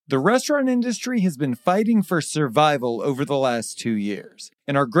The restaurant industry has been fighting for survival over the last 2 years,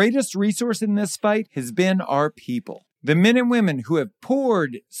 and our greatest resource in this fight has been our people. The men and women who have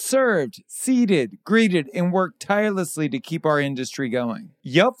poured, served, seated, greeted, and worked tirelessly to keep our industry going.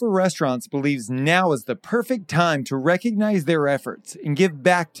 Yelp for Restaurants believes now is the perfect time to recognize their efforts and give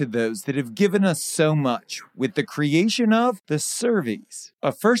back to those that have given us so much with the creation of the Servies,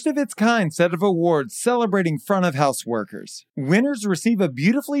 a first-of-its-kind set of awards celebrating front-of-house workers. Winners receive a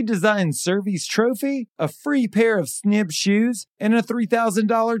beautifully designed Servies trophy, a free pair of Snib shoes, and a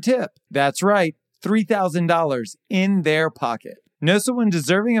 $3,000 tip. That's right. $3,000 in their pocket. Know someone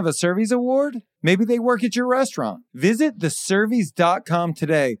deserving of a Servies award? Maybe they work at your restaurant. Visit theservies.com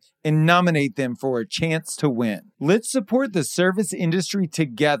today and nominate them for a chance to win. Let's support the service industry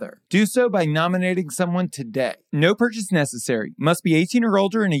together. Do so by nominating someone today. No purchase necessary. Must be 18 or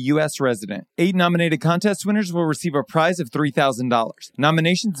older and a U.S. resident. 8 nominated contest winners will receive a prize of $3,000.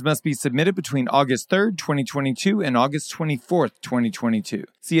 Nominations must be submitted between August 3rd, 2022 and August 24th, 2022.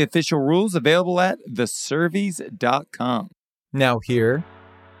 See official rules available at theservies.com. Now here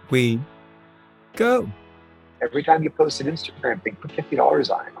we go. Every time you post an Instagram thing, put $50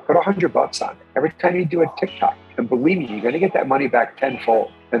 on it. Put $100 on it. Every time you do a TikTok, and believe me, you're going to get that money back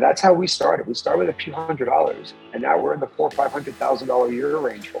tenfold. And that's how we started. We started with a few $100s, and now we're in the $400,000 or $500,000 a year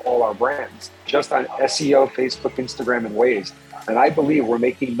range for all our brands, just on SEO, Facebook, Instagram, and Waze. And I believe we're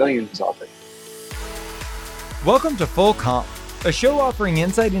making millions off it. Welcome to Full Comp, a show offering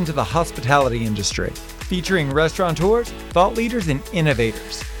insight into the hospitality industry, featuring restaurateurs, thought leaders, and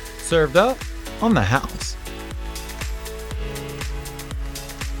innovators. Served up on the house.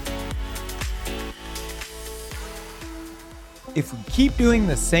 If we keep doing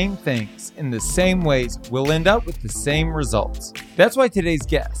the same things in the same ways, we'll end up with the same results. That's why today's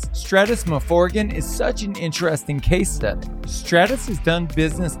guest, Stratis Maforgan, is such an interesting case study. Stratis has done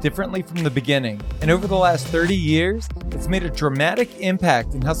business differently from the beginning, and over the last 30 years, it's made a dramatic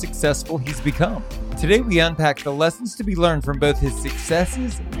impact in how successful he's become. Today, we unpack the lessons to be learned from both his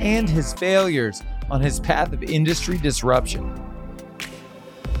successes and his failures on his path of industry disruption.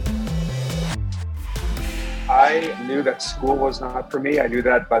 I knew that school was not for me. I knew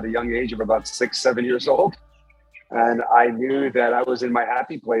that by the young age of about 6, 7 years old. And I knew that I was in my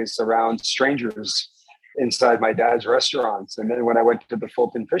happy place around strangers inside my dad's restaurants. And then when I went to the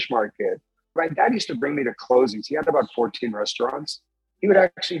Fulton Fish Market, my dad used to bring me to closings. He had about 14 restaurants. He would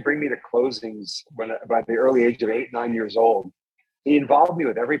actually bring me to closings by the early age of 8, 9 years old. He involved me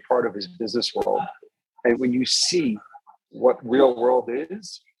with every part of his business world. And when you see what real world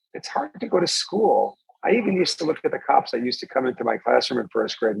is, it's hard to go to school. I even used to look at the cops that used to come into my classroom in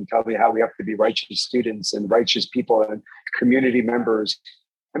first grade and tell me how we have to be righteous students and righteous people and community members.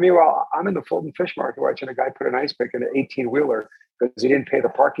 I mean, well, I'm in the Fulton Fish Market watching a guy put an ice pick in an 18-wheeler because he didn't pay the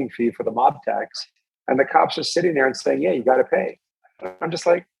parking fee for the mob tax. And the cops are sitting there and saying, yeah, you got to pay. I'm just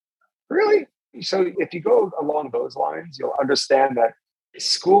like, really? So if you go along those lines, you'll understand that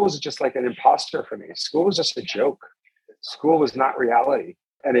school was just like an imposter for me. School was just a joke. School was not reality.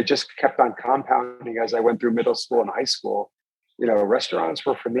 And it just kept on compounding as I went through middle school and high school. You know, restaurants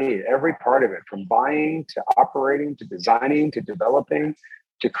were for me, every part of it, from buying to operating to designing to developing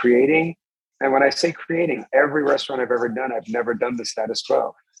to creating. And when I say creating, every restaurant I've ever done, I've never done the status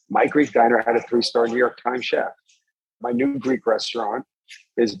quo. My Greek diner had a 3-star New York Times chef. My new Greek restaurant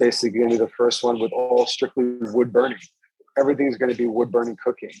is basically going to be the first one with all strictly wood burning. Everything's going to be wood burning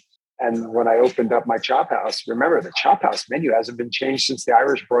cooking. And when I opened up my Chop House, remember the Chop House menu hasn't been changed since the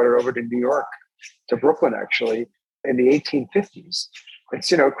Irish brought it over to New York, to Brooklyn, actually, in the 1850s.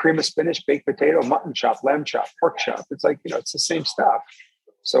 It's, you know, cream of spinach, baked potato, mutton chop, lamb chop, pork chop. It's like, you know, it's the same stuff.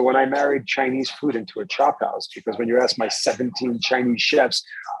 So when I married Chinese food into a Chop House, because when you ask my 17 Chinese chefs,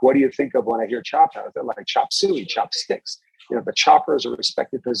 what do you think of when I hear Chop House? They're like chop suey, chop sticks. You know, the chopper is a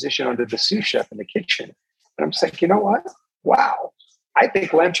respected position under the sous chef in the kitchen. And I'm just like, you know what? Wow. I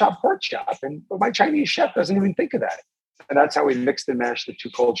think lamb chop, pork chop. But my Chinese chef doesn't even think of that. And that's how we mixed and mashed the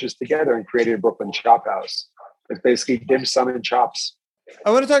two cultures together and created a Brooklyn Chop House. It's basically dim sum and chops. I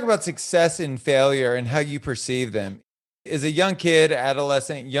want to talk about success and failure and how you perceive them. As a young kid,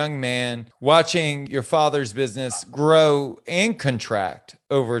 adolescent, young man, watching your father's business grow and contract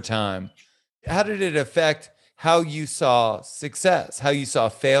over time, how did it affect how you saw success, how you saw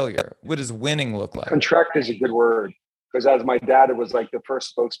failure? What does winning look like? Contract is a good word, because as my dad was like the first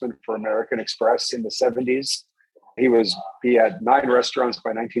spokesman for American Express in the 70s. He had 9 restaurants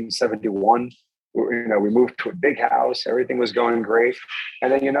by 1971. You know, we moved to a big house. Everything was going great.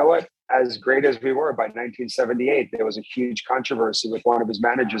 And then, you know what? As great as we were by 1978, there was a huge controversy with one of his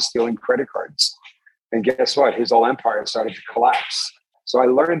managers stealing credit cards. And guess what? His whole empire started to collapse. So I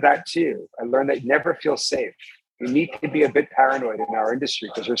learned that too. I learned that you never feel safe. You need to be a bit paranoid in our industry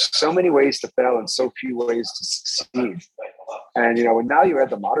because there's so many ways to fail and so few ways to succeed. And, and now you have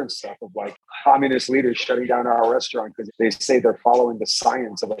the modern stuff of like communist leaders shutting down our restaurant because they say they're following the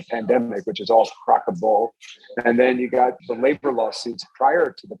science of a pandemic, which is all crock of bull. And then you got the labor lawsuits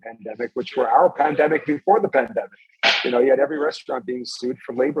prior to the pandemic, which were our pandemic before the pandemic. You had every restaurant being sued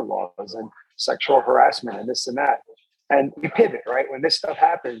for labor laws and sexual harassment and this and that. And you pivot, right? When this stuff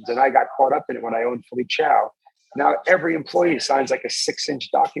happens, and I got caught up in it when I owned Philippe Chow, now every employee signs like a 6-inch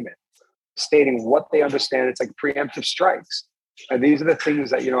document stating what they understand. It's like preemptive strikes. And these are the things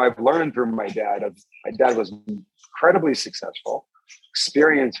that, I've learned from my dad. My dad was incredibly successful,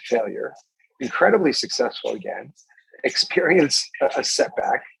 experienced failure, incredibly successful again, experienced a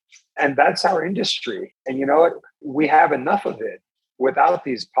setback. And that's our industry. And you know what? We have enough of it without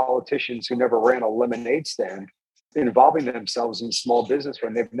these politicians who never ran a lemonade stand involving themselves in small business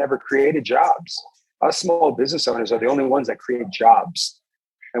when they've never created jobs. Us small business owners are the only ones that create jobs.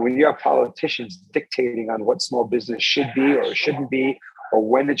 And when you have politicians dictating on what small business should be or shouldn't be, or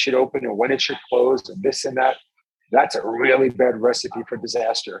when it should open and when it should close and this and that, that's a really bad recipe for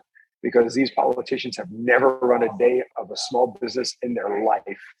disaster because these politicians have never run a day of a small business in their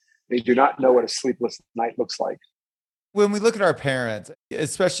life. They do not know what a sleepless night looks like. When we look at our parents,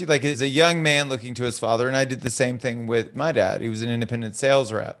 especially like as a young man looking to his father, and I did the same thing with my dad, he was an independent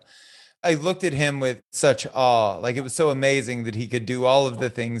sales rep. I looked at him with such awe. Like it was so amazing that he could do all of the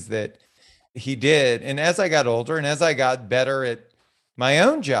things that he did. And as I got older and as I got better at my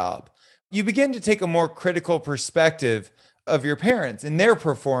own job, you begin to take a more critical perspective of your parents and their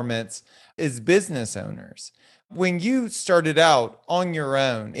performance as business owners. When you started out on your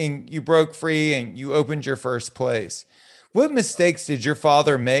own and you broke free and you opened your first place, what mistakes did your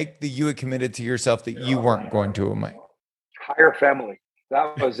father make that you had committed to yourself that you weren't going to make? Hire family.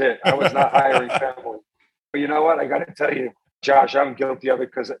 That was it. I was not hiring family. But you know what? I got to tell you, Josh, I'm guilty of it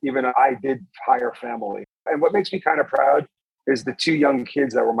because even I did hire family. And what makes me kind of proud is the 2 young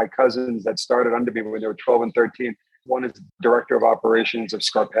kids that were my cousins that started under me when they were 12 and 13. One is director of operations of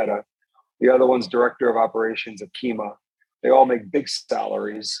Scarpetta. The other one's director of operations of Kima. They all make big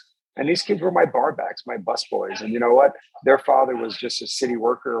salaries. And these kids were my barbacks, my busboys. And you know what? Their father was just a city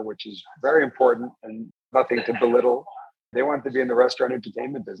worker, which is very important and nothing to belittle. They wanted to be in the restaurant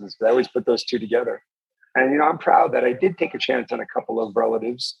entertainment business. I always put those 2 together. And, I'm proud that I did take a chance on a couple of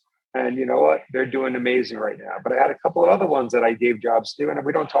relatives. And you know what? They're doing amazing right now. But I had a couple of other ones that I gave jobs to, and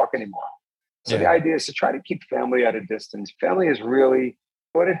we don't talk anymore. So The idea is to try to keep family at a distance. Family is really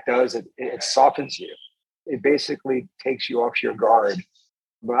what it does. It softens you. It basically takes you off your guard.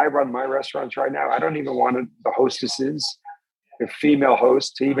 When I run my restaurants right now, I don't even want the hostesses, the female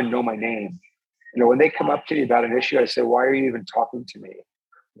hosts, to even know my name. When they come up to me about an issue, I say, why are you even talking to me?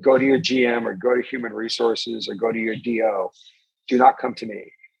 Go to your GM or go to human resources or go to your DO. Do not come to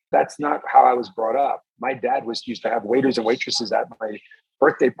me. That's not how I was brought up. My dad used to have waiters and waitresses at my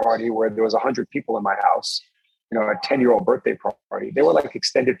birthday party where there was 100 people in my house, a 10-year-old birthday party. They were like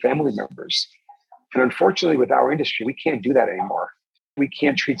extended family members. And unfortunately, with our industry, we can't do that anymore. We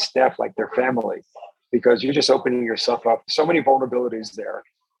can't treat staff like their family because you're just opening yourself up. So many vulnerabilities there.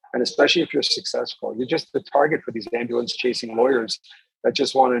 And especially if you're successful, you're just the target for these ambulance chasing lawyers that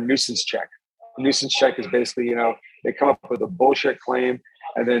just want a nuisance check. A nuisance check is basically, they come up with a bullshit claim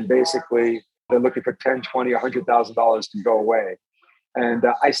and then basically they're looking for $10, $20, $100,000 to go away. And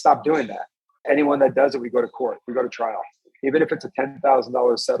I stopped doing that. Anyone that does it, we go to court, we go to trial. Even if it's a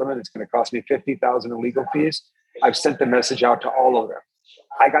 $10,000 settlement, it's going to cost me $50,000 in legal fees. I've sent the message out to all of them.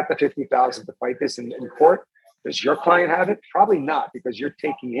 I got the $50,000 to fight this in court. Does your client have it? Probably not, because you're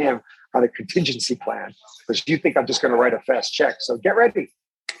taking him on a contingency plan because you think I'm just going to write a fast check. So get ready.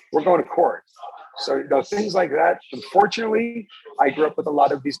 We're going to court. So things like that. Unfortunately, I grew up with a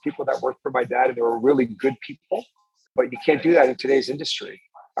lot of these people that worked for my dad, and they were really good people. But you can't do that in today's industry.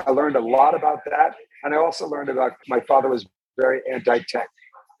 I learned a lot about that. And I also learned about my father was very anti-tech,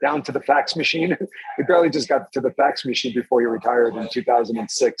 down to the fax machine. He barely just got to the fax machine before he retired in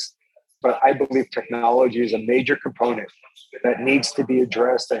 2006. But I believe technology is a major component that needs to be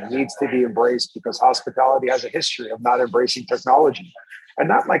addressed, that needs to be embraced, because hospitality has a history of not embracing technology. And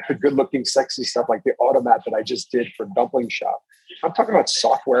not like the good-looking, sexy stuff like the automat that I just did for Dumpling Shop. I'm talking about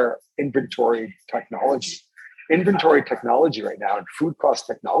software inventory technology. Inventory technology right now and food cost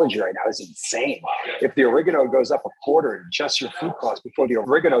technology right now is insane. If the oregano goes up a quarter in just your food cost before the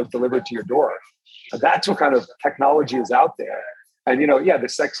oregano is delivered to your door, that's what kind of technology is out there. And, the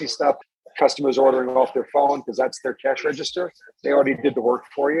sexy stuff, customers ordering off their phone because that's their cash register. They already did the work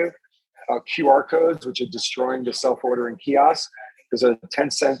for you. QR codes, which are destroying the self-ordering kiosks. because a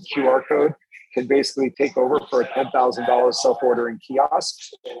 10-cent QR code can basically take over for a $10,000 self-ordering kiosk.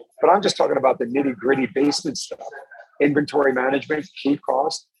 But I'm just talking about the nitty-gritty basement stuff: inventory management, food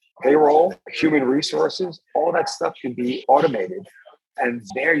cost, payroll, human resources. All that stuff can be automated, and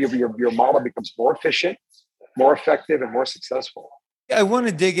there your model becomes more efficient, more effective, and more successful. I want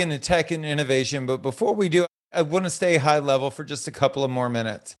to dig into tech and innovation, but before we do, I want to stay high level for just a couple of more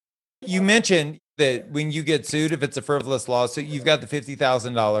minutes. You mentioned that when you get sued, if it's a frivolous lawsuit, you've got the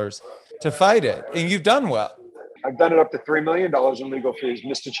 $50,000 to fight it, and you've done well. I've done it up to $3 million in legal fees.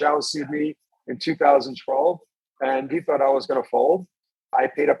 Mr. Chow sued me in 2012, and he thought I was going to fold. I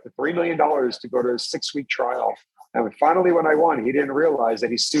paid up to $3 million to go to a 6-week trial. And finally, when I won, he didn't realize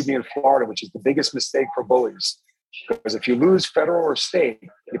that he sued me in Florida, which is the biggest mistake for bullies. Because if you lose federal or state,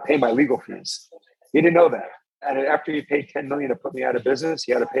 you pay my legal fees. He didn't know that. And after he paid $10 million to put me out of business,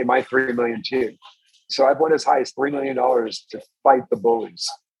 he had to pay my $3 million too. So I've won as high as $3 million to fight the bullies.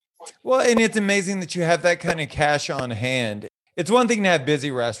 Well, and it's amazing that you have that kind of cash on hand. It's one thing to have busy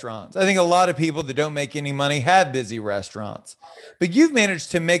restaurants. I think a lot of people that don't make any money have busy restaurants, but you've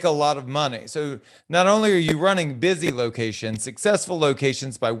managed to make a lot of money. So not only are you running busy locations, successful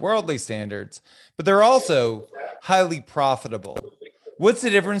locations by worldly standards, but they're also highly profitable. What's the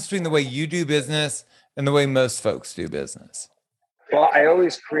difference between the way you do business and the way most folks do business? Well, I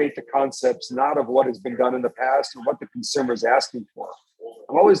always create the concepts not of what has been done in the past and what the consumer is asking for.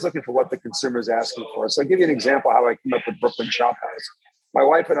 I'm always looking for what the consumer is asking for. So I'll give you an example how I came up with Brooklyn Chop House. My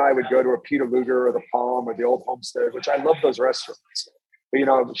wife and I would go to a Peter Luger or the Palm or the Old Homestead, which I love those restaurants.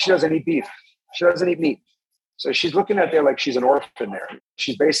 But, she doesn't eat beef. She doesn't eat meat. So she's looking at there like she's an orphan there.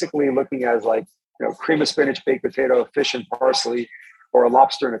 She's basically looking at like, cream of spinach, baked potato, fish and parsley, or a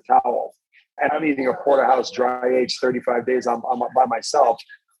lobster in a towel. And I'm eating a porterhouse dry aged 35 days. I'm by myself.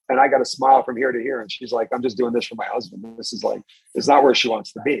 And I got a smile from here to here. And she's like, I'm just doing this for my husband. This is like, it's not where she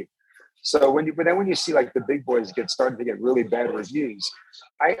wants to be. So when you see like the big boys starting to get really bad reviews,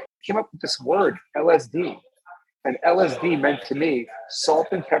 I came up with this word, LSD. And LSD meant to me salt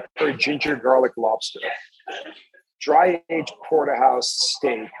and pepper, ginger, garlic, lobster. Dry aged porterhouse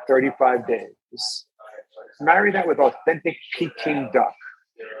steak, 35 days. Marry that with authentic Peking duck.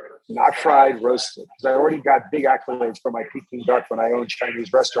 Not fried, roasted. Because I already got big accolades for my Peking duck when I owned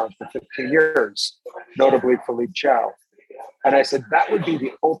Chinese restaurants for 15 years, notably Philippe Chow. And I said, that would be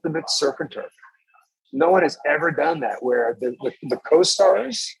the ultimate surf and turf. No one has ever done that, where the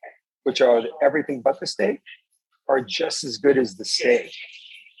co-stars, which are everything but the steak, are just as good as the steak.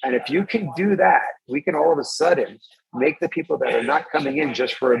 And if you can do that, we can all of a sudden make the people that are not coming in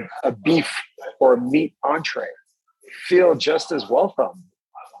just for a beef or a meat entree feel just as welcome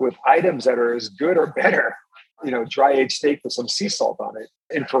with items that are as good or better, dry aged steak with some sea salt on it,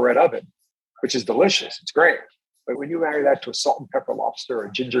 infrared oven, which is delicious. It's great. But when you marry that to a salt and pepper lobster,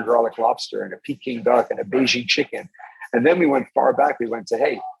 a ginger garlic lobster, and a Peking duck, and a Beijing chicken, and then we went far back, we went to,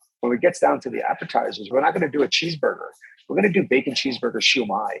 hey, when it gets down to the appetizers, we're not going to do a cheeseburger. We're going to do bacon cheeseburger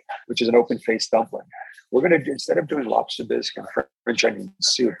shumai, which is an open-faced dumpling. We're going to do, instead of doing lobster bisque and French onion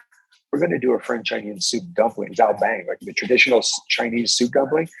soup, we're going to do a French onion soup dumpling, zao bang, like the traditional Chinese soup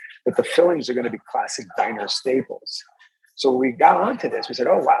dumpling, but the fillings are going to be classic diner staples. So when we got onto this, we said,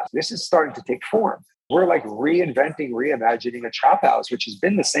 oh, wow, this is starting to take form. We're like reimagining a chop house, which has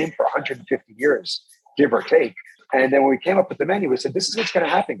been the same for 150 years, give or take. And then when we came up with the menu, we said, this is what's going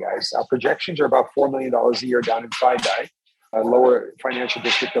to happen, guys. Our projections are about $4 million a year down in Side-Dye, a lower financial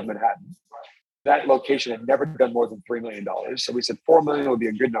district of Manhattan. That location had never done more than $3 million. So we said $4 million would be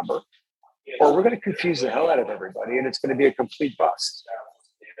a good number. Or we're going to confuse the hell out of everybody, and it's going to be a complete bust.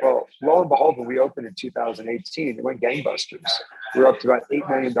 Well, lo and behold, when we opened in 2018, it went gangbusters. We're up to about $8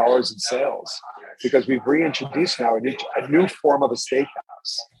 million in sales because we've reintroduced now a new form of a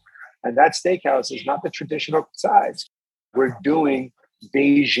steakhouse. And that steakhouse is not the traditional size. We're doing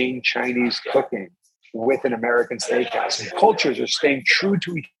Beijing Chinese cooking with an American steakhouse. And cultures are staying true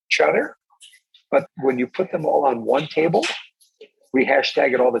to each other. But when you put them all on one table, we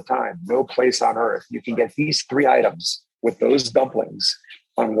hashtag it all the time. No place on earth. You can get these 3 items with those dumplings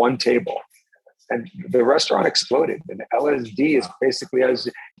on one table. And the restaurant exploded. And LSD is basically, as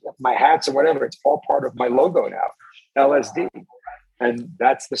my hats and whatever, it's all part of my logo now, LSD. And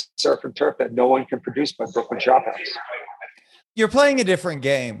that's the surf and turf that no one can produce but Brooklyn Chop House. You're playing a different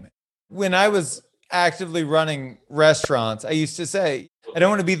game. When I was actively running restaurants, I used to say, I don't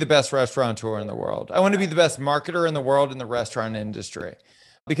want to be the best restaurateur in the world. I want to be the best marketer in the world in the restaurant industry,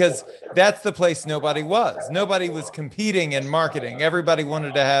 because that's the place nobody was. Nobody was competing in marketing. Everybody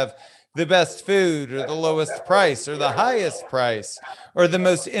wanted to have the best food or the lowest price or the highest price or the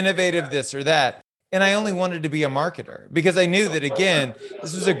most innovative this or that. And I only wanted to be a marketer because I knew that, again,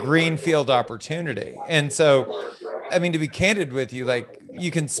 this was a greenfield opportunity. And so, I mean, to be candid with you, like you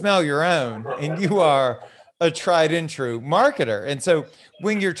can smell your own and you are a tried and true marketer. And so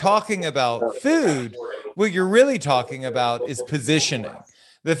when you're talking about food, what you're really talking about is positioning.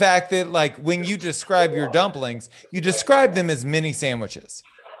 The fact that, like, when you describe your dumplings, you describe them as mini sandwiches,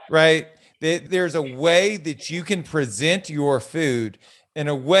 right? There's a way that you can present your food in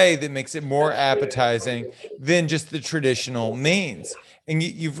a way that makes it more appetizing than just the traditional means. And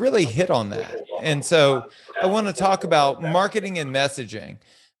you've really hit on that. And so I want to talk about marketing and messaging.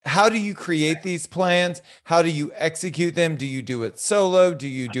 How do you create these plans? How do you execute them? Do you do it solo? Do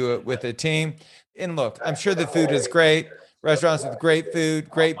you do it with a team? And look, I'm sure the food is great. Restaurants with great food,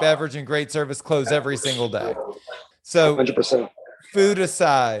 great beverage, and great service close every single day. So, 100%. food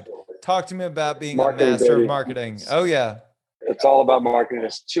aside, talk to me about being a Marketing, master of baby. marketing. Oh, yeah. It's all about marketing.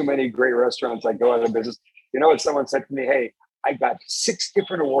 There's too many great restaurants that go out of business. You know what? Someone said to me, hey, I got 6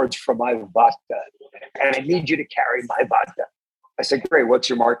 different awards for my vodka, and I need you to carry my vodka. I said, great. What's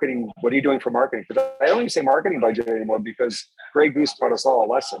your marketing? What are you doing for marketing? Because I don't even say marketing budget anymore because Grey Goose taught us all a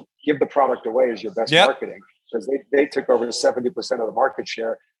lesson. Give the product away is your best marketing, because they took over 70% of the market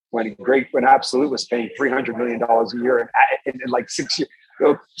share when Absolute was paying $300 million a year in like 6 years.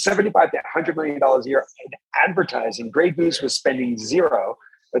 So $75 to $100 million a year in advertising. Grey Goose was spending zero,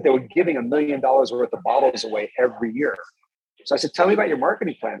 but they were giving $1 million worth of bottles away every year. So I said, tell me about your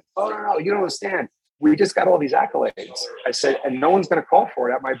marketing plan. Oh, no, you don't understand. We just got all these accolades. I said, and no one's going to call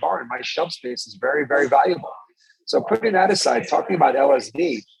for it at my bar. And my shelf space is very, very valuable. So putting that aside, talking about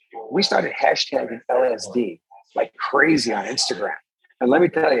LSD, we started hashtagging LSD like crazy on Instagram. And let me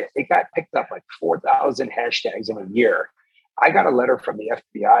tell you, it got picked up like 4,000 hashtags in a year. I got a letter from the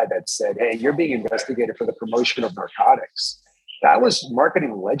FBI that said, hey, you're being investigated for the promotion of narcotics. That was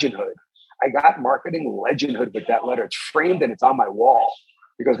marketing legendhood. I got marketing legendhood with that letter. It's framed and it's on my wall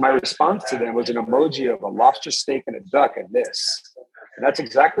because my response to them was an emoji of a lobster steak and a duck and this. And that's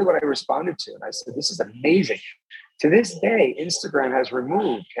exactly what I responded to. And I said, this is amazing. To this day, Instagram has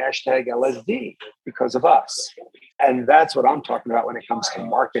removed hashtag LSD because of us. And that's what I'm talking about when it comes to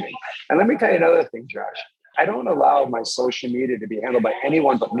marketing. And let me tell you another thing, Josh. I don't allow my social media to be handled by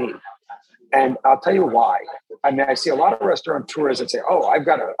anyone but me. And I'll tell you why. I mean, I see a lot of restaurateurs that say, oh, I've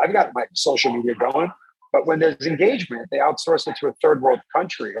got my social media going. But when there's engagement, they outsource it to a third world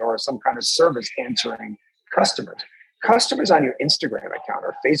country or some kind of service answering customers. Customers on your Instagram account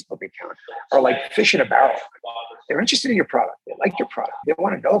or Facebook account are like fish in a barrel. They're interested in your product. They like your product. They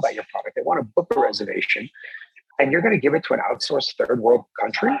want to know about your product. They want to book a reservation. And you're going to give it to an outsourced third world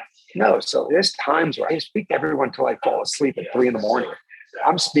country? No. So there's times where I speak to everyone until I fall asleep at 3 a.m.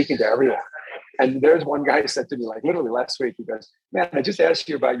 I'm speaking to everyone. And there's one guy who said to me, like literally last week, he goes, man, I just asked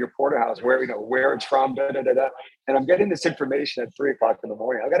you about your porterhouse, where it's from, da, da, da, da. And I'm getting this information at 3 o'clock in the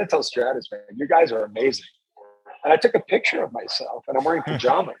morning. I got to tell Stratus, man, you guys are amazing. And I took a picture of myself and I'm wearing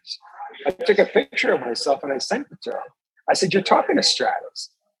pajamas. I took a picture of myself and I sent it to him. I said, you're talking to Stratus.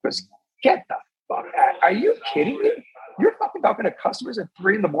 He goes, get the fuck out. Are you kidding me? You're fucking talking to customers at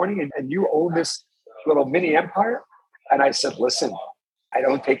 3 a.m. and you own this little mini empire? And I said, listen, I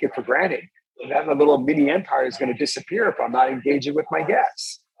don't take it for granted. That little mini empire is going to disappear if I'm not engaging with my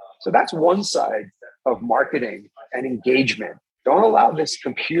guests. So that's one side of marketing and engagement. Don't allow this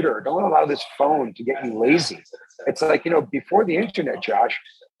computer, don't allow this phone to get you lazy. It's like, before the internet, Josh,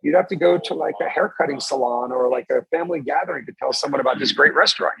 you'd have to go to like a haircutting salon or like a family gathering to tell someone about this great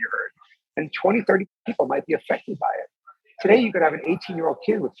restaurant you heard. And 20, 30 people might be affected by it. Today, you could have an 18-year-old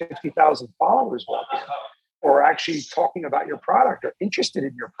kid with 50,000 followers walk in or actually talking about your product or interested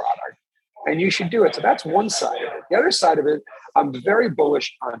in your product. And you should do it. So that's one side of it. The other side of it, I'm very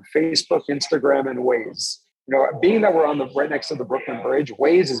bullish on Facebook, Instagram, and Waze. Being that we're right next to the Brooklyn Bridge,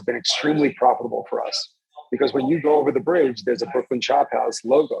 Waze has been extremely profitable for us because when you go over the bridge, there's a Brooklyn Chop House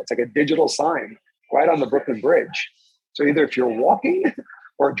logo. It's like a digital sign right on the Brooklyn Bridge. So either if you're walking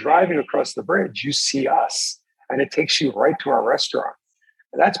or driving across the bridge, you see us and it takes you right to our restaurant.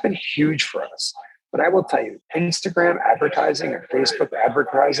 And that's been huge for us. But I will tell you, Instagram advertising and Facebook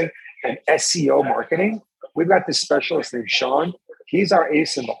advertising and SEO marketing, we've got this specialist named Sean. He's our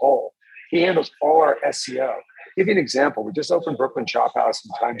ace in the hole. He handles all our SEO. I'll give you an example. We just opened Brooklyn Chop House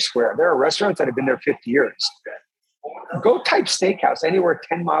in Times Square. There are restaurants that have been there 50 years. Go type steakhouse anywhere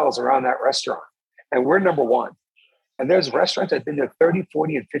 10 miles around that restaurant, and we're number one. And there's restaurants that have been there 30,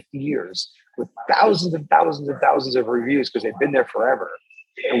 40, and 50 years with thousands and thousands and thousands of reviews because they've been there forever.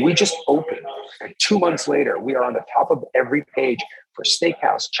 And we just opened. And 2 months later, we are on the top of every page for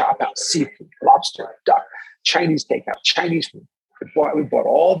steakhouse, chop house, seafood, lobster, duck, Chinese takeout, Chinese food. We bought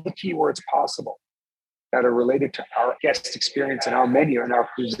all the keywords possible. that are related to our guest experience and our menu and our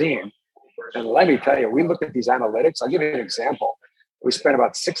cuisine. And let me tell you, we look at these analytics. I'll give you an example. We spend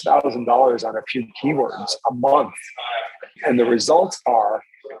about $6,000 on a few keywords a month. And the results are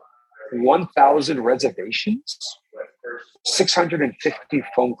 1,000 reservations, 650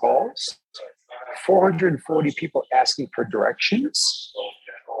 phone calls, 440 people asking for directions,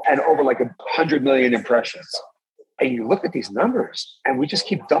 and over like 100 million impressions. And you look at these numbers, and we just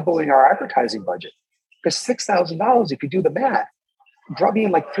keep doubling our advertising budget. Because $6,000, if you do the math, brought me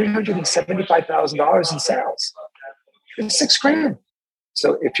in like $375,000 in sales. It's $6,000.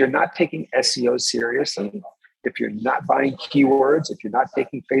 So if you're not taking SEO seriously, if you're not buying keywords, if you're not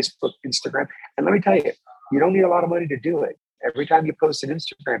taking Facebook, Instagram, and let me tell you, you don't need a lot of money to do it. Every time you post an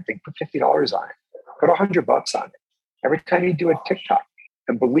Instagram thing, put $50 on it, put $100 on it. Every time you do a TikTok,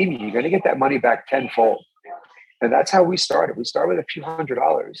 and believe me, you're going to get that money back tenfold. And that's how we started. We started with a few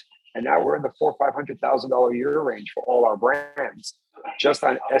 $100s, and now we're in the $400,000 or $500,000 a year range for all our brands, just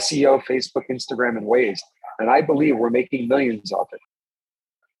on SEO, Facebook, Instagram, and Waze. And I believe we're making millions off it.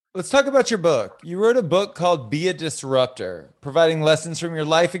 Let's talk about your book. You wrote a book called Be a Disruptor, providing lessons from your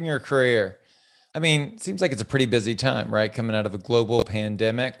life and your career. I mean, it seems like it's a pretty busy time, right? Coming out of a global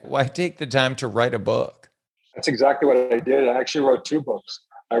pandemic. Why take the time to write a book? That's exactly what I did. I actually wrote two books.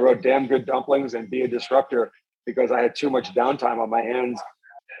 I wrote Damn Good Dumplings and Be a Disruptor because I had too much downtime on my hands.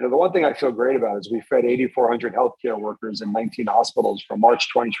 The one thing I feel great about is we fed 8,400 healthcare workers in 19 hospitals from March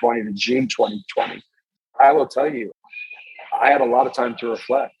 2020 to June 2020. I will tell you, I had a lot of time to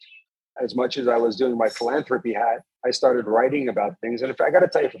reflect. As much as I was doing my philanthropy hat, I started writing about things. And if I got to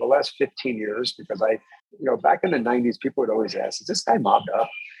tell you, for the last 15 years, because back in the 90s, people would always ask, is this guy mobbed up?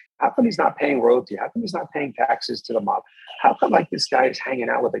 How come he's not paying royalty? How come he's not paying taxes to the mob? How come this guy is hanging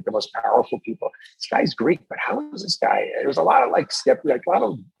out with the most powerful people? This guy's Greek, but how is this guy? There was a lot of skeptic, a lot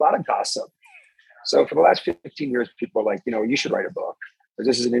of gossip. So for the last 15 years, people are like, you should write a book.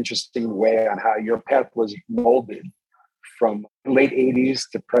 This is an interesting way on how your path was molded from late 80s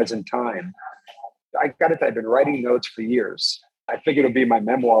to present time. I got it. I've been writing notes for years. I figured it'll be my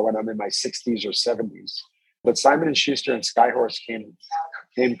memoir when I'm in my 60s or 70s. But Simon & Schuster and Skyhorse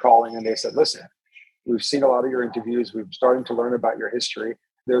came calling, and they said, listen, we've seen a lot of your interviews. We're starting to learn about your history.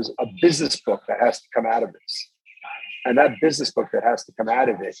 There's a business book that has to come out of this. And that business book that has to come out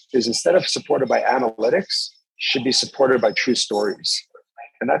of it is, instead of supported by analytics, should be supported by true stories.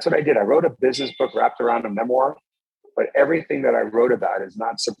 And that's what I did. I wrote a business book wrapped around a memoir. But everything that I wrote about is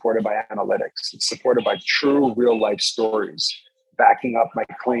not supported by analytics. It's supported by true real life stories, backing up my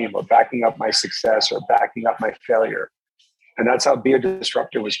claim or backing up my success or backing up my failure. And that's how Be a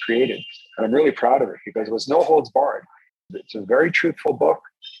Disruptor was created. And I'm really proud of it because it was no holds barred. It's a very truthful book,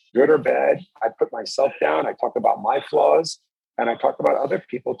 good or bad. I put myself down. I talk about my flaws and I talk about other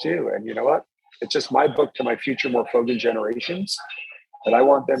people too. And you know what? It's just my book to my future Morphogen generations. And I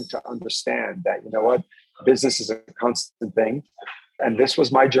want them to understand that, business is a constant thing. And this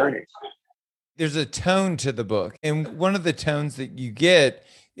was my journey. There's a tone to the book. And one of the tones that you get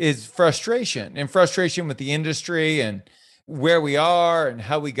is frustration with the industry and where we are and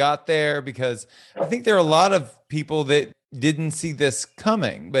how we got there. Because I think there are a lot of people that didn't see this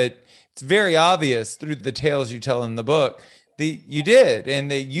coming, but it's very obvious through the tales you tell in the book that you did,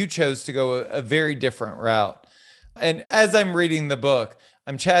 and that you chose to go a very different route. And as I'm reading the book,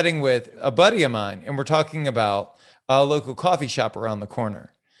 I'm chatting with a buddy of mine, and we're talking about a local coffee shop around the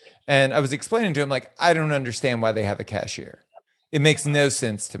corner. And I was explaining to him, I don't understand why they have a cashier. It makes no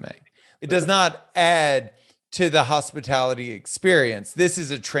sense to me. It does not add to the hospitality experience. This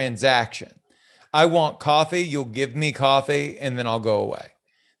is a transaction. I want coffee, you'll give me coffee, and then I'll go away.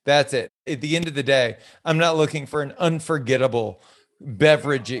 That's it. At the end of the day, I'm not looking for an unforgettable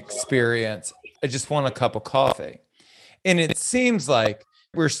beverage experience. I just want a cup of coffee. And it seems like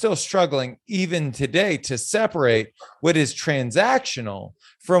we're still struggling even today to separate what is transactional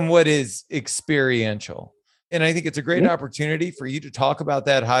from what is experiential. And I think it's a great opportunity for you to talk about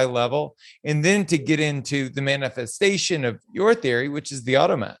that high level and then to get into the manifestation of your theory, which is the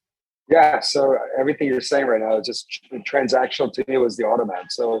automat. Yeah. So everything you're saying right now is just transactional. To me, was the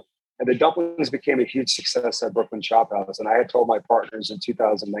automat. So, and the dumplings became a huge success at Brooklyn Chop House. And I had told my partners in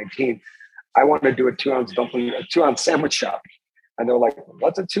 2019, I want to do a 2-ounce sandwich shop. And they're like,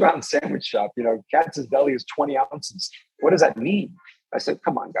 what's a 2-ounce sandwich shop? Katz's Deli is 20 ounces. What does that mean? I said,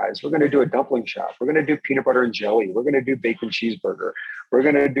 come on, guys, we're going to do a dumpling shop. We're going to do peanut butter and jelly. We're going to do bacon cheeseburger. We're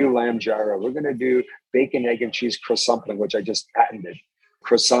going to do lamb gyro. We're going to do bacon, egg, and cheese croissantling, which I just patented,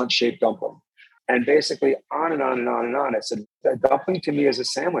 croissant-shaped dumpling. And basically on and on and on and on. I said, a dumpling to me is a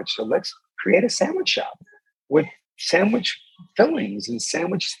sandwich. So let's create a sandwich shop with sandwich fillings and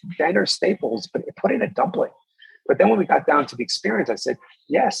sandwich diner staples, but put in a dumpling. But then when we got down to the experience, I said,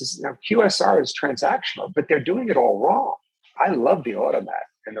 yes, now QSR is transactional, but they're doing it all wrong. I love the automat.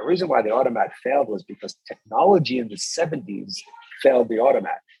 And the reason why the automat failed was because technology in the 70s failed the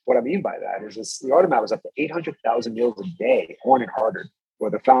automat. What I mean by that is the automat was up to 800,000 meals a day. Horn and Hardart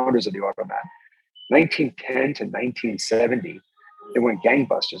were the founders of the automat. 1910 to 1970, it went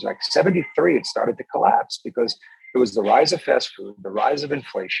gangbusters. Like 73, it started to collapse because it was the rise of fast food, the rise of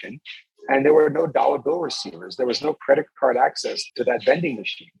inflation, and there were no dollar bill receivers. There was no credit card access to that vending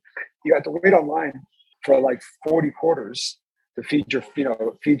machine. You had to wait online for like 40 quarters to feed your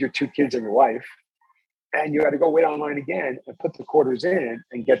two kids and your wife. And you had to go wait online again and put the quarters in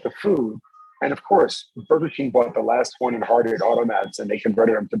and get the food. And of course, Burger King bought the last one in Hardart automats and they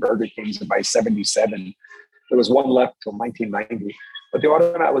converted them to Burger Kings. And by 77, there was one left till 1990. But the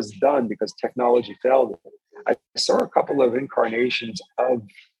automat was done because technology failed. I saw a couple of reincarnations of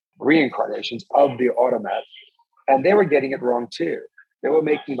the automat, and they were getting it wrong too. They were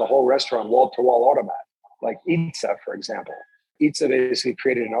making the whole restaurant wall-to-wall automat, like Itza, for example. Itza basically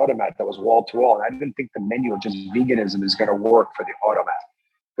created an automat that was wall-to-wall, and I didn't think the menu of just veganism is going to work for the automat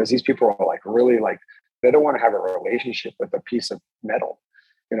because these people are they don't want to have a relationship with a piece of metal.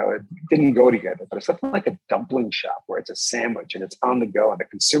 It didn't go together. But it's something like a dumpling shop where it's a sandwich and it's on the go and the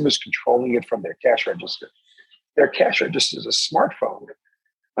consumer's controlling it from their cash register. Their cash register is a smartphone.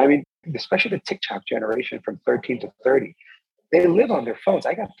 I mean, especially the TikTok generation from 13 to 30, they live on their phones.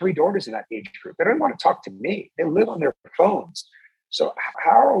 I got 3 daughters in that age group. They don't want to talk to me. They live on their phones. So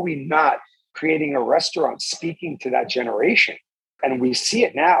how are we not creating a restaurant speaking to that generation? And we see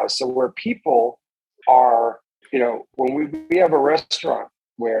it now. So where people are, when we have a restaurant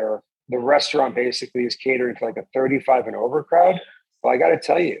where the restaurant basically is catering to like a 35 and over crowd, well, I got to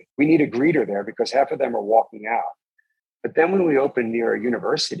tell you, we need a greeter there because half of them are walking out. But then when we open near a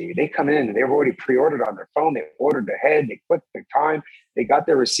university, they come in and they've already pre-ordered on their phone. They ordered ahead, they clicked their time, they got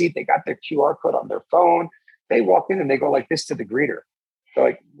their receipt, they got their QR code on their phone. They walk in and they go like this to the greeter. They're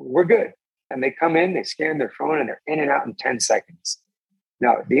like, we're good. And they come in, they scan their phone and they're in and out in 10 seconds.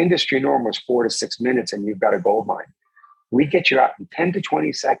 Now, the industry norm was 4 to 6 minutes and you've got a gold mine. We get you out in 10 to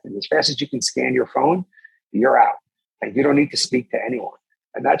 20 seconds. As fast as you can scan your phone, you're out. And you don't need to speak to anyone.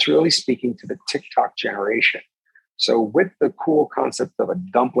 And that's really speaking to the TikTok generation. So with the cool concept of a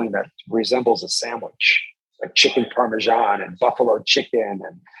dumpling that resembles a sandwich, like chicken parmesan and buffalo chicken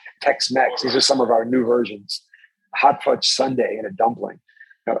and Tex-Mex, these are some of our new versions, hot fudge sundae in a dumpling.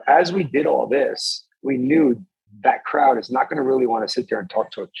 Now, as we did all this, we knew that crowd is not going to really want to sit there and talk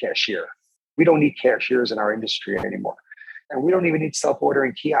to a cashier. We don't need cashiers in our industry anymore. And we don't even need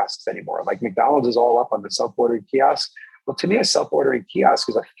self-ordering kiosks anymore. Like McDonald's is all up on the self-ordering kiosk. Well, to me, a self-ordering kiosk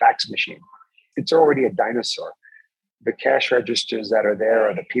is a fax machine. It's already a dinosaur. The cash registers that are there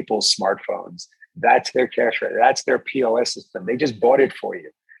are the people's smartphones. That's their cash register. That's their POS system. They just bought it for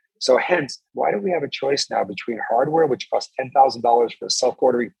you. So hence, why do we have a choice now between hardware, which costs $10,000 for a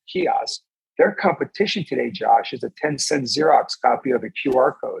self-ordering kiosk? Their competition today, Josh, is a 10-cent Xerox copy of a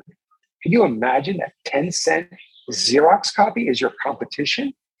QR code. Can you imagine that 10-cent Xerox copy is your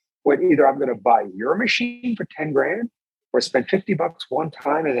competition? When either I'm going to buy your machine for 10 grand or spend $50 one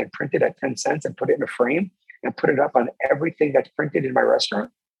time and then print it at 10 cents and put it in a frame and put it up on everything that's printed in my restaurant.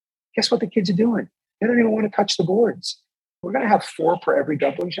 Guess what the kids are doing? They don't even want to touch the boards. We're going to have 4 per every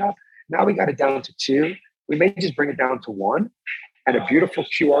dumpling shop. Now we got it down to 2. We may just bring it down to 1 and a beautiful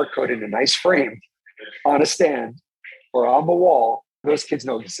QR code in a nice frame on a stand or on the wall. Those kids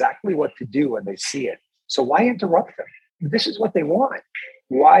know exactly what to do when they see it. So why interrupt them? This is what they want.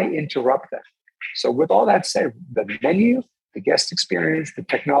 Why interrupt them? So with all that said, the menu, the guest experience, the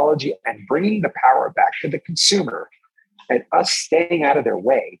technology, and bringing the power back to the consumer and us staying out of their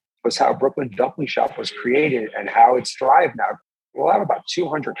way was how Brooklyn Dumpling Shop was created and how it's thrived now. We'll have about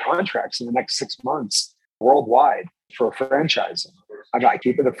 200 contracts in the next 6 months worldwide for franchising. I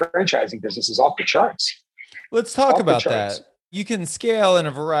keep it, the franchising business is off the charts. Let's talk about that. You can scale in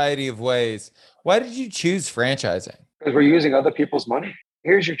a variety of ways. Why did you choose franchising? Because we're using other people's money.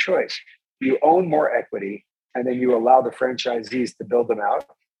 Here's your choice. You own more equity and then you allow the franchisees to build them out,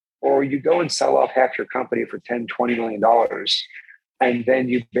 or you go and sell off half your company for $10, $20 million, and then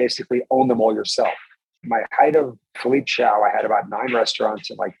you basically own them all yourself. My height of Philippe Chow, I had about 9 restaurants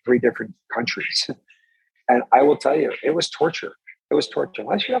in like 3 different countries. And I will tell you, it was torture. It was torture.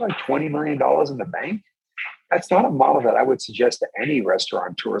 Unless you have like $20 million in the bank, that's not a model that I would suggest to any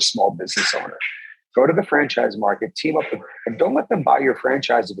restaurateur or small business owner. Go to the franchise market, team up with, and don't let them buy your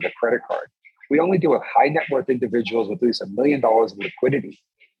franchises with a credit card. We only deal with high net worth individuals with at least $1 million in liquidity.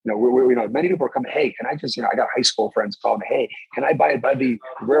 Many people are coming, hey, can I just, I got high school friends calling me, hey, can I buy it by the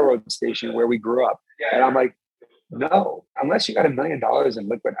railroad station where we grew up? And I'm like, no, unless you got $1 million in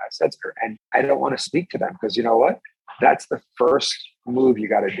liquid assets, and I don't want to speak to them, because you know what? That's the first move you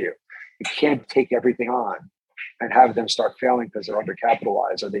got to do. You can't take everything on and have them start failing because they're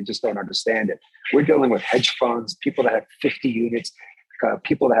undercapitalized or they just don't understand it. We're dealing with hedge funds, people that have 50 units,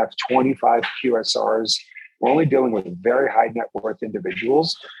 people that have 25 QSRs. We're only dealing with very high net worth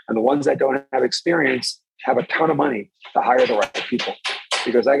individuals. And the ones that don't have experience have a ton of money to hire the right people.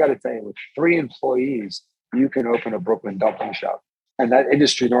 Because I got to tell you, with 3 employees, you can open a Brooklyn dumpling shop. And that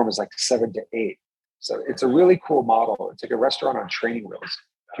industry norm is like 7 to 8. So it's a really cool model. It's like a restaurant on training wheels.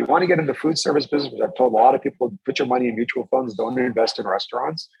 If you want to get into the food service business, which I've told a lot of people, put your money in mutual funds, don't invest in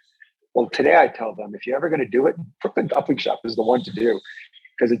restaurants. Well, today I tell them, if you're ever going to do it, Brooklyn Dumpling Shop is the one to do,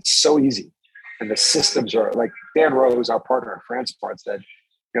 because it's so easy. And the systems are like, Dan Rose, our partner at Franspart, said,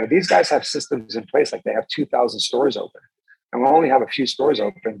 these guys have systems in place. Like they have 2,000 stores open. And we only have a few stores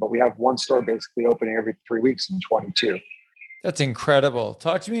open, but we have one store basically opening every 3 weeks in 22. That's incredible.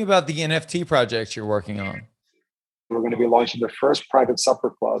 Talk to me about the NFT projects you're working on. We're going to be launching the first private supper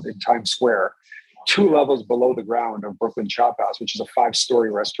club in Times Square, 2 levels below the ground of Brooklyn Chop House, which is a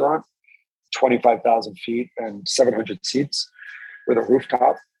 5-story restaurant, 25,000 feet and 700 seats with a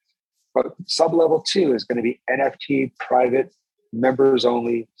rooftop. But sub-level 2 is going to be NFT private members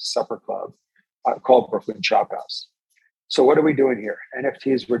only supper club called Brooklyn Chop House. So what are we doing here?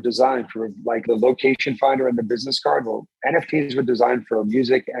 NFTs were designed for, like the location finder and the business card. Well, NFTs were designed for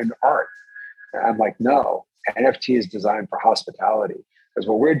music and art. And I'm like, no, NFT is designed for hospitality. Because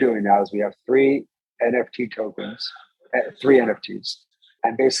what we're doing now is we have 3 NFT tokens, 3 NFTs.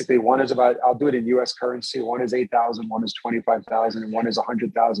 And basically one is about, I'll do it in US currency. One is 8,000, one is 25,000, and one is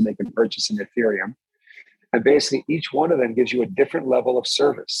 100,000 they can purchase in Ethereum. And basically each one of them gives you a different level of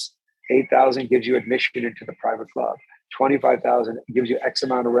service. 8,000 gives you admission into the private club. 25,000 gives you X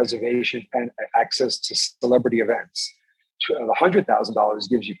amount of reservation and access to celebrity events. The $100,000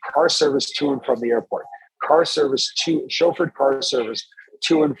 gives you car service to and from the airport, chauffeured car service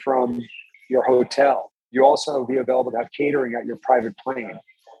to and from your hotel. You also will be available to have catering at your private plane.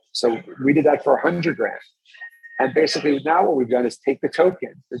 So we did that for $100,000. And basically now what we've done is take the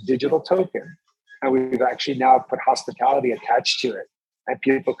token, the digital token, and we've actually now put hospitality attached to it. And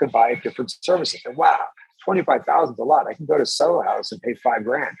people can buy different services. And wow, 25,000 is a lot. I can go to Soho House and pay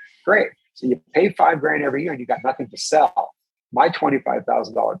 $5,000. Great. So you pay $5,000 every year and you got nothing to sell. My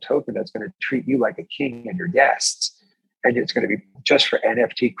 $25,000 token that's going to treat you like a king and your guests. And it's going to be just for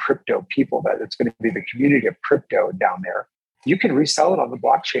NFT crypto people, that it's going to be the community of crypto down there. You can resell it on the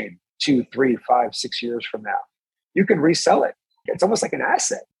blockchain 2, 3, 5, 6 years from now. You can resell it. It's almost like an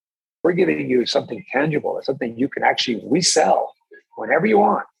asset. We're giving you something tangible, something you can actually resell whenever you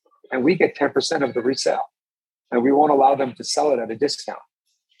want. And we get 10% of the resale. And we won't allow them to sell it at a discount,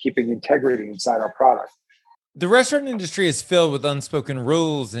 keeping integrity inside our product. The restaurant industry is filled with unspoken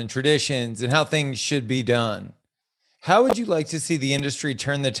rules and traditions and how things should be done. How would you like to see the industry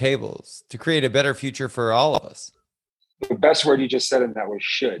turn the tables to create a better future for all of us? The best word you just said in that was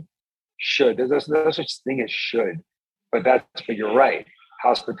should. Should. There's no such thing as should. But you're right.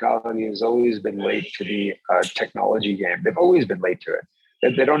 Hospitality has always been late to the technology game. They've always been late to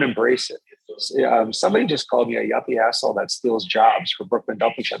it. They don't embrace it. Somebody just called me a yuppie asshole that steals jobs for Brooklyn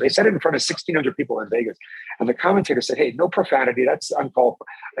Dumpling Shop. They said it in front of 1,600 people in Vegas. And the commentator said, hey, no profanity. That's uncalled for.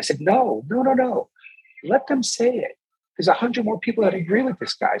 I said, no. Let them say it. There's 100 more people that agree with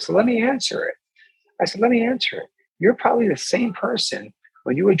this guy. So let me answer it. I said, let me answer it. You're probably the same person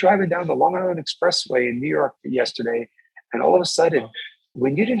when you were driving down the Long Island Expressway in New York yesterday. And all of a sudden,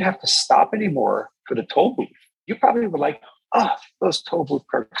 when you didn't have to stop anymore for the toll booth, you probably were like, those toll booth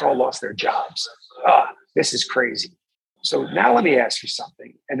clerks all lost their jobs. This is crazy. So now let me ask you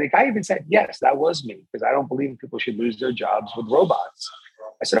something. And the guy even said, yes, that was me, because I don't believe people should lose their jobs with robots.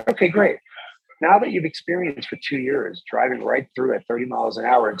 I said, okay, great. Now that you've experienced for 2 years driving right through at 30 miles an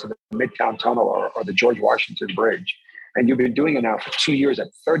hour into the Midtown Tunnel or the George Washington Bridge, and you've been doing it now for 2 years at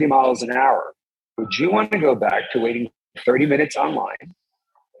 30 miles an hour, would you want to go back to waiting 30 minutes online,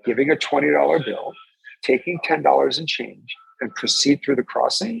 giving a $20 bill, taking $10 and change, and proceed through the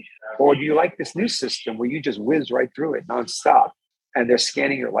crossing? Or do you like this new system where you just whiz right through it nonstop and they're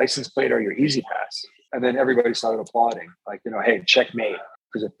scanning your license plate or your Easy Pass? And then everybody started applauding, like, hey, checkmate.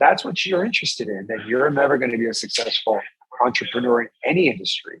 Because if that's what you're interested in, then you're never going to be a successful entrepreneur in any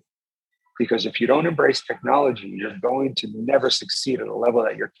industry. Because if you don't embrace technology, you're going to never succeed at a level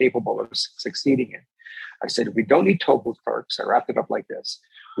that you're capable of succeeding in. I said, we don't need toll booth clerks. I wrapped it up like this.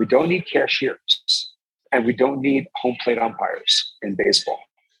 We don't need cashiers. And we don't need home plate umpires in baseball.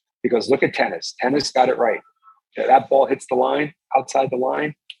 Because look at tennis. Tennis got it right. That ball hits the line, outside the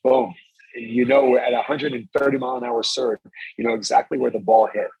line, boom. You know, we're at 130 mile an hour serve. You know exactly where the ball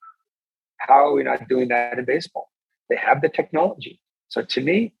hit. How are we not doing that in baseball? They have the technology. So to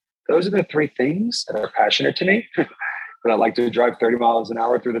me, those are the three things that are passionate to me. But I like to drive 30 miles an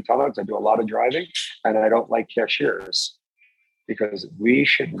hour through the tunnels. I do a lot of driving, and I don't like cashiers because we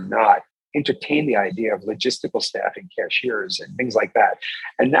should not entertain the idea of logistical staff and cashiers and things like that.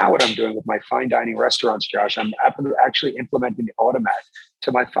 And now what I'm doing with my fine dining restaurants, Josh, I'm actually implementing the automat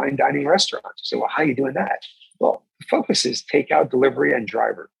to my fine dining restaurants. So, well, how are you doing that? Well, the focus is takeout, delivery, and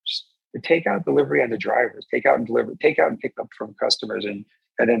drivers. The takeout, delivery, and the drivers. Takeout and pick up from customers, and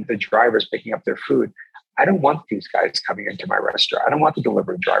then the drivers picking up their food. I don't want these guys coming into my restaurant. I don't want the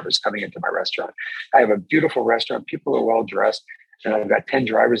delivery drivers coming into my restaurant. I have a beautiful restaurant. People are well dressed. And I've got 10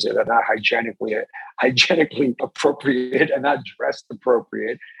 drivers there that are not hygienically appropriate and not dressed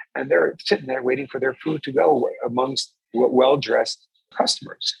appropriate. And they're sitting there waiting for their food to go amongst well-dressed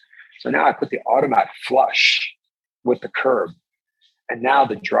customers. So now I put the automat flush with the curb. And now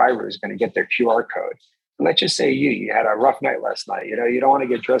the driver is going to get their QR code. And let's just say you had a rough night last night. You know, you don't want to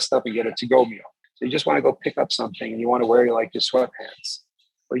get dressed up and get a to-go meal. So you just want to go pick up something and you want to wear your sweatpants.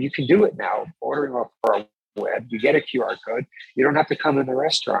 Well, you can do it now, ordering off our web. You get a QR code. You don't have to come in the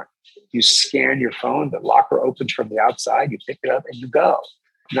restaurant. You scan your phone. The locker opens from the outside. You pick it up and you go.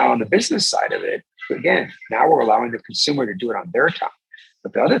 Now, on the business side of it, again, now we're allowing the consumer to do it on their time.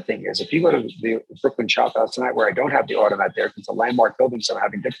 But the other thing is, if you go to the Brooklyn Chop House tonight, where I don't have the automat there, because it's a landmark building, so I'm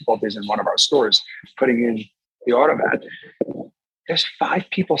having difficulties in one of our stores putting in the automat, there's 5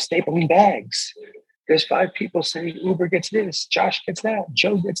 people stapling bags. There's 5 people saying Uber gets this, Josh gets that,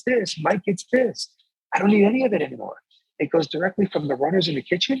 Joe gets this, Mike gets this. I don't need any of it anymore. It goes directly from the runners in the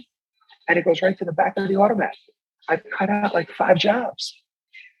kitchen and it goes right to the back of the automat. I've cut out like 5 jobs.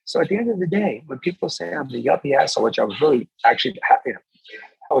 So at the end of the day, when people say I'm the yuppie asshole, which I was really actually happy,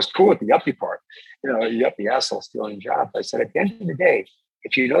 I was cool with the yuppie part, yuppie asshole stealing jobs. I said, at the end of the day,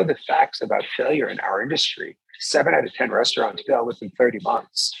 if you know the facts about failure in our industry, 7 out of 10 restaurants fail within 30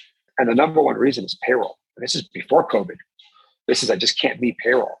 months. And the number one reason is payroll. And this is before COVID. I just can't meet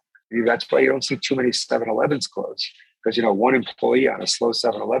payroll. That's why you don't see too many 7-Elevens close, because, one employee on a slow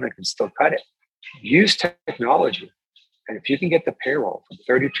 7-Eleven can still cut it. Use technology. And if you can get the payroll from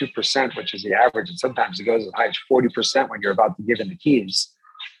 32%, which is the average, and sometimes it goes as high as 40% when you're about to give in the keys,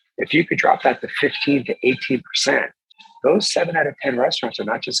 if you could drop that to 15 to 18%, those 7 out of 10 restaurants are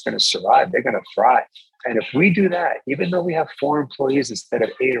not just going to survive, they're going to thrive. And if we do that, even though we have 4 employees instead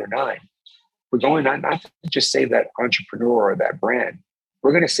of 8 or 9, we're going not to just save that entrepreneur or that brand.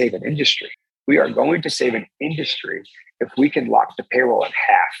 We're going to save an industry. We are going to save an industry if we can lock the payroll in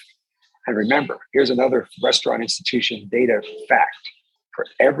half. And remember, here's another restaurant institution data fact. For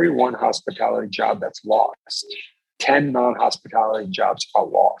every 1 hospitality job that's lost, 10 non-hospitality jobs are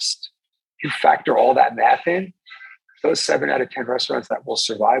lost. You factor all that math in, those 7 out of 10 restaurants that will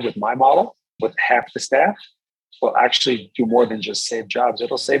survive with my model, with half the staff, will actually do more than just save jobs.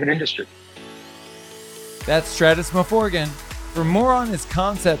 It'll save an industry. That's Stratus Maforgan. For more on his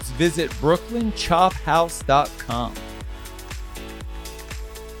concepts, visit brooklynchophouse.com.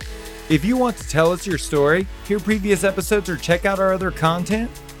 If you want to tell us your story, hear previous episodes, or check out our other content,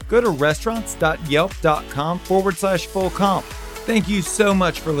 go to restaurants.yelp.com/fullcomp. Thank you so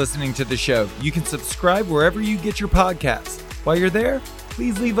much for listening to the show. You can subscribe wherever you get your podcasts. While you're there,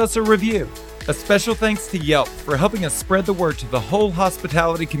 please leave us a review. A special thanks to Yelp for helping us spread the word to the whole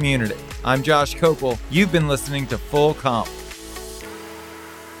hospitality community. I'm Josh Kopel. You've been listening to Full Comp.